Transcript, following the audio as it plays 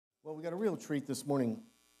Well, we got a real treat this morning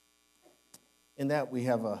in that we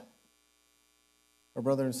have our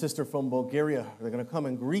brother and sister from Bulgaria. They're going to come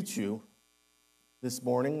and greet you this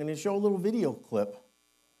morning and they show a little video clip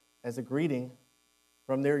as a greeting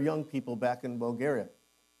from their young people back in Bulgaria.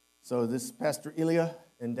 So this is Pastor Ilia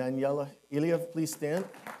and Daniela. Ilia, please stand.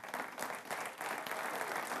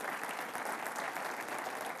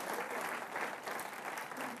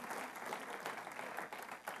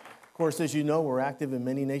 Of course, as you know, we're active in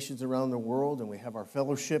many nations around the world, and we have our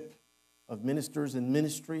fellowship of ministers and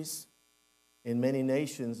ministries in many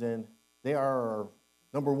nations, and they are our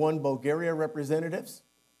number one Bulgaria representatives.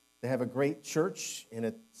 They have a great church in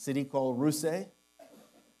a city called Ruse,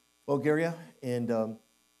 Bulgaria, and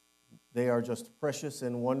they are just precious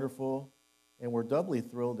and wonderful, and we're doubly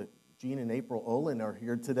thrilled that Gene and April Olin are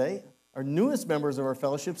here today. Our newest members of our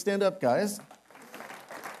fellowship. Stand up, guys.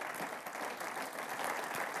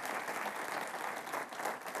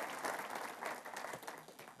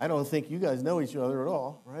 I don't think you guys know each other at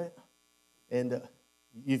all, right? And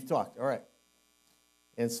you've talked, all right.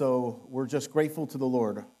 And so we're just grateful to the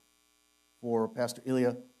Lord for Pastor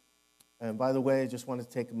Ilia. And by the way, I just want to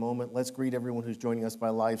take a moment. Let's greet everyone who's joining us by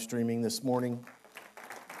live streaming this morning.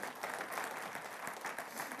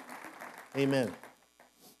 Amen.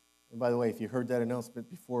 And by the way, if you heard that announcement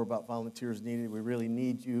before about volunteers needed, we really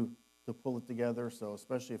need you to pull it together. So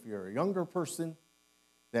especially if you're a younger person,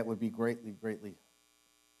 that would be greatly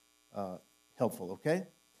helpful, okay?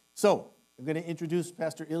 So, I'm going to introduce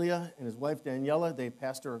Pastor Ilia and his wife Daniela. They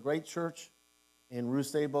pastor a great church in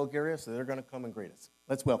Ruse, Bulgaria, so they're going to come and greet us.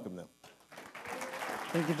 Let's welcome them.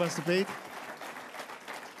 Thank you, Pastor Pete.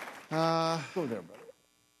 Go there,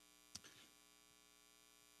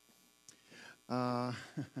 brother.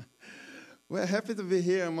 We're happy to be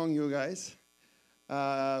here among you guys.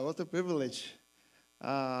 What a privilege.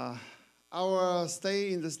 Our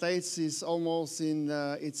stay in the States is almost in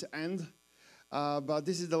its end, but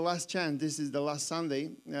this is the last chance. This is the last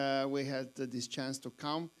Sunday. We had this chance to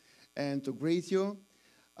come and to greet you.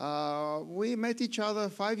 We met each other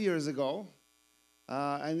 5 years ago,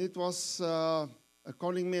 and it was,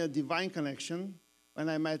 according to me, a divine connection when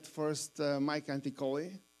I met first Mike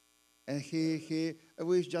Anticoli. And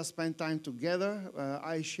we just spent time together.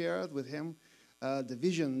 I shared with him the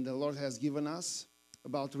vision the Lord has given us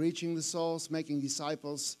about reaching the souls, making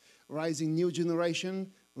disciples, rising new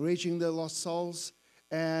generation, reaching the lost souls.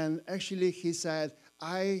 And actually, he said,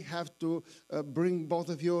 I have to bring both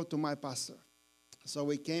of you to my pastor. So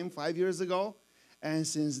we came 5 years ago, and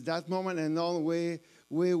since that moment and on,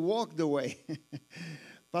 we walked the way.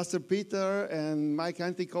 Pastor Peter and Mike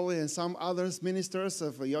Anticoli and some others ministers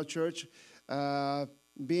of your church,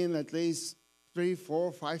 being at least 3,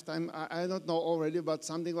 4, 5 times, I don't know already, but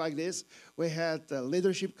something like this. We had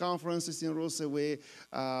leadership conferences in Ruse. We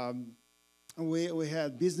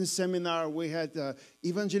had business seminar. We had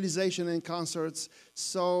evangelization and concerts.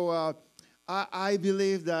 So I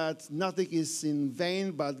believe that nothing is in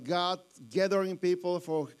vain, but God gathering people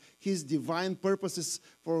for His divine purposes,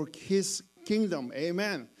 for His kingdom.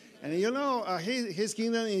 Amen. And you know, His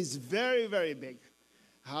kingdom is very, very big.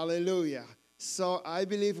 Hallelujah. So I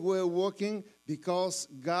believe we're working because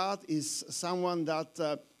God is someone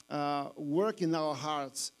that works in our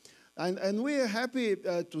hearts. And we are happy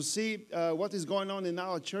to see what is going on in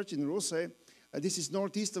our church in Ruse. This is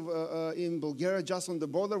northeast of in Bulgaria, just on the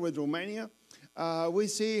border with Romania. We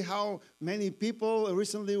see how many people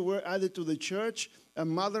recently were added to the church. A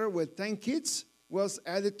mother with 10 kids was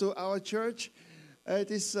added to our church.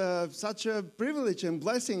 It is such a privilege and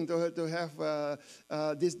blessing to have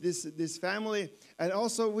this family. And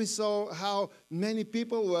also we saw how many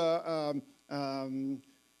people were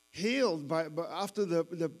healed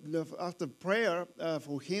after prayer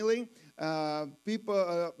for healing.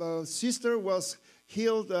 Sister was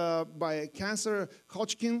healed by cancer,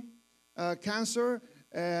 Hodgkin cancer,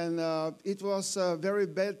 and it was a very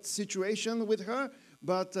bad situation with her.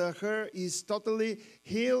 But her is totally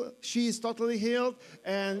healed. She is totally healed,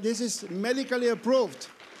 and this is medically approved.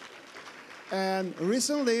 And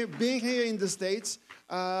recently, being here in the States,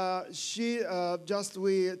 we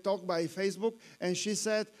talked by Facebook, and she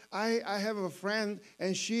said, I have a friend,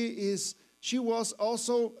 and she was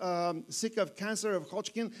also sick of cancer of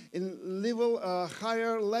Hodgkin in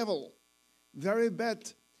higher level, very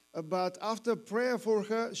bad. But after prayer for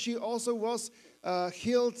her, she also was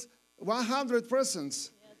healed 100%. Yes.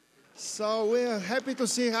 So we are happy to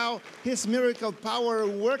see how His miracle power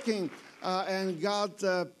working, and God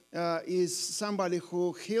is somebody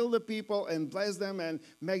who heal the people and bless them and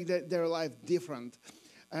make their life different.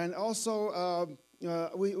 And also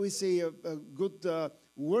we see a good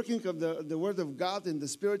working of the Word of God and the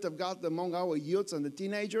Spirit of God among our youths and the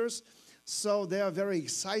teenagers. So they are very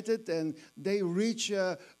excited, and they reach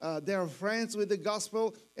their friends with the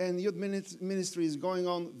gospel, and youth ministry is going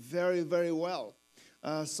on very, very well.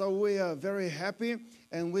 So we are very happy,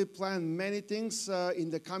 and we plan many things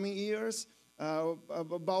in the coming years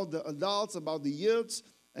about the adults, about the youths,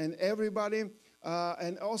 and everybody.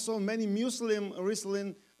 And also many Muslims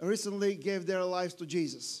recently gave their lives to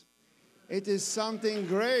Jesus. It is something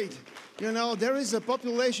great. You know, there is a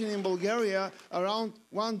population in Bulgaria around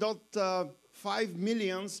 1.5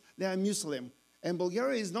 million. They are Muslim. And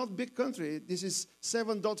Bulgaria is not a big country. This is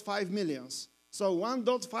 7.5 millions. So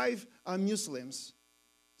 1.5 are Muslims.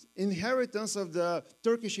 Inheritance of the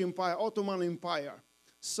Turkish Empire, Ottoman Empire.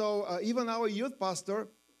 So even our youth pastor,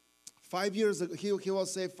 5 years ago, he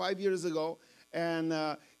was saved 5 years ago, and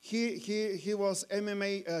he was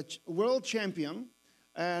MMA world champion.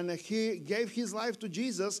 And he gave his life to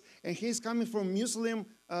Jesus, and he's coming from Muslim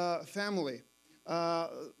family.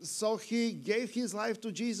 So he gave his life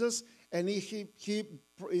to Jesus, and he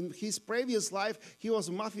in his previous life, he was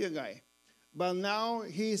a mafia guy. But now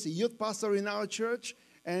he's a youth pastor in our church,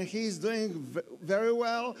 and he's doing very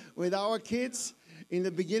well with our kids. In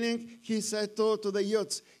the beginning, he said to the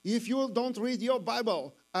youths, if you don't read your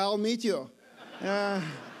Bible, I'll meet you.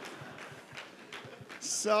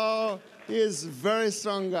 So he is a very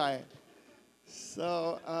strong guy.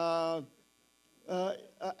 So,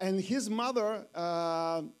 and his mother,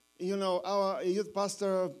 you know, our youth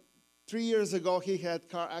pastor, 3 years ago, he had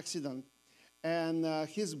car accident. And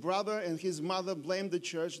his brother and his mother blamed the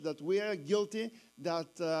church that we are guilty that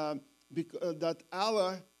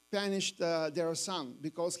Allah punished their son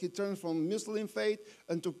because he turned from Muslim faith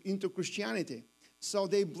into Christianity. So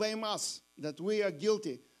they blame us that we are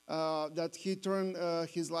guilty. That he turned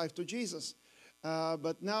his life to Jesus.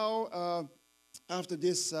 But now, after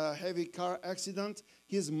this heavy car accident,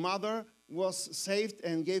 his mother was saved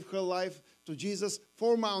and gave her life to Jesus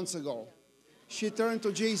 4 months ago. She turned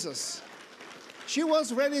to Jesus. She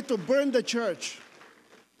was ready to burn the church.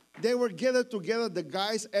 They were gathered together, the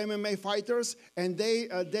guys, MMA fighters, and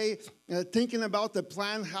they thinking about the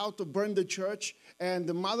plan how to burn the church. And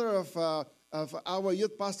the mother of our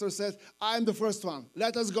youth pastor said, I'm the first one.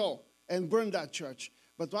 Let us go and burn that church.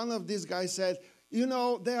 But one of these guys said, you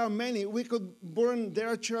know, there are many. We could burn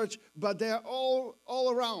their church, but they are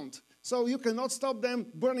all around. So you cannot stop them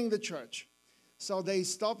burning the church. So they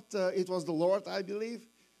stopped. It was the Lord, I believe.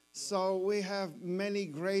 So we have many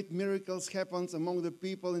great miracles happen among the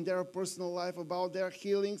people in their personal life about their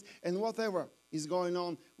healings and whatever is going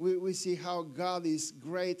on. We see how God is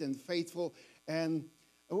great and faithful, and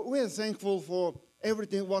we are thankful for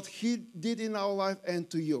everything, what He did in our life and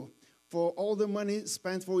to you. For all the money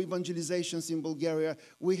spent for evangelizations in Bulgaria.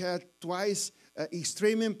 We had twice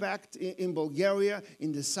extreme impact in Bulgaria,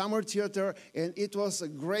 in the summer theater, and it was a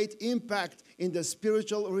great impact in the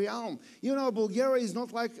spiritual realm. You know, Bulgaria is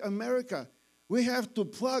not like America. We have to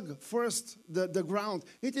plug first the ground.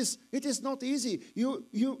 It is not easy.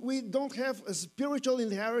 We don't have a spiritual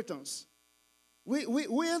inheritance. We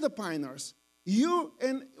are the pioneers. You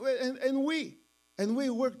and we. And we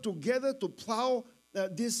work together to plow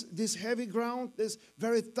this heavy ground, this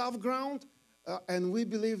very tough ground, and we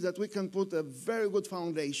believe that we can put a very good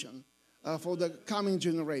foundation for the coming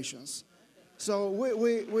generations. So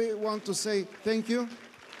we want to say thank you.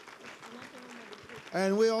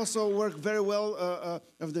 And we also work very well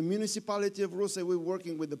of the municipality of Russia. We're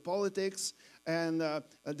working with the politics, and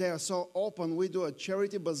they are so open. We do a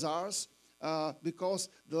charity bazaars because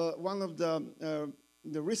one of the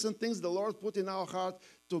recent things the Lord put in our heart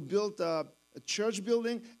to build a church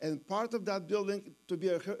building, and part of that building to be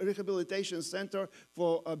a rehabilitation center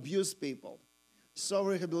for abused people. So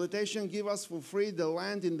rehabilitation give us for free the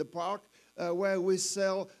land in the park where we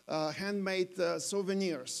sell handmade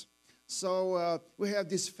souvenirs. So we have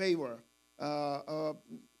this favor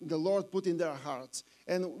the Lord put in their hearts.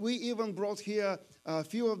 And we even brought here a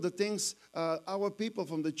few of the things our people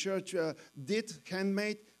from the church did,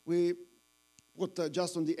 handmade. We put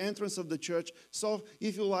just on the entrance of the church. So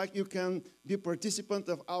if you like, you can be participant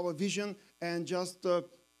of our vision and just to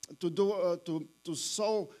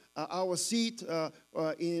sow our seed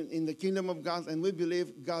in the kingdom of God. And we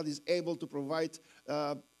believe God is able to provide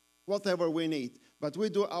whatever we need. But we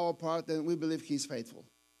do our part, and we believe He's faithful.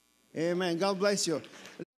 Amen. God bless you.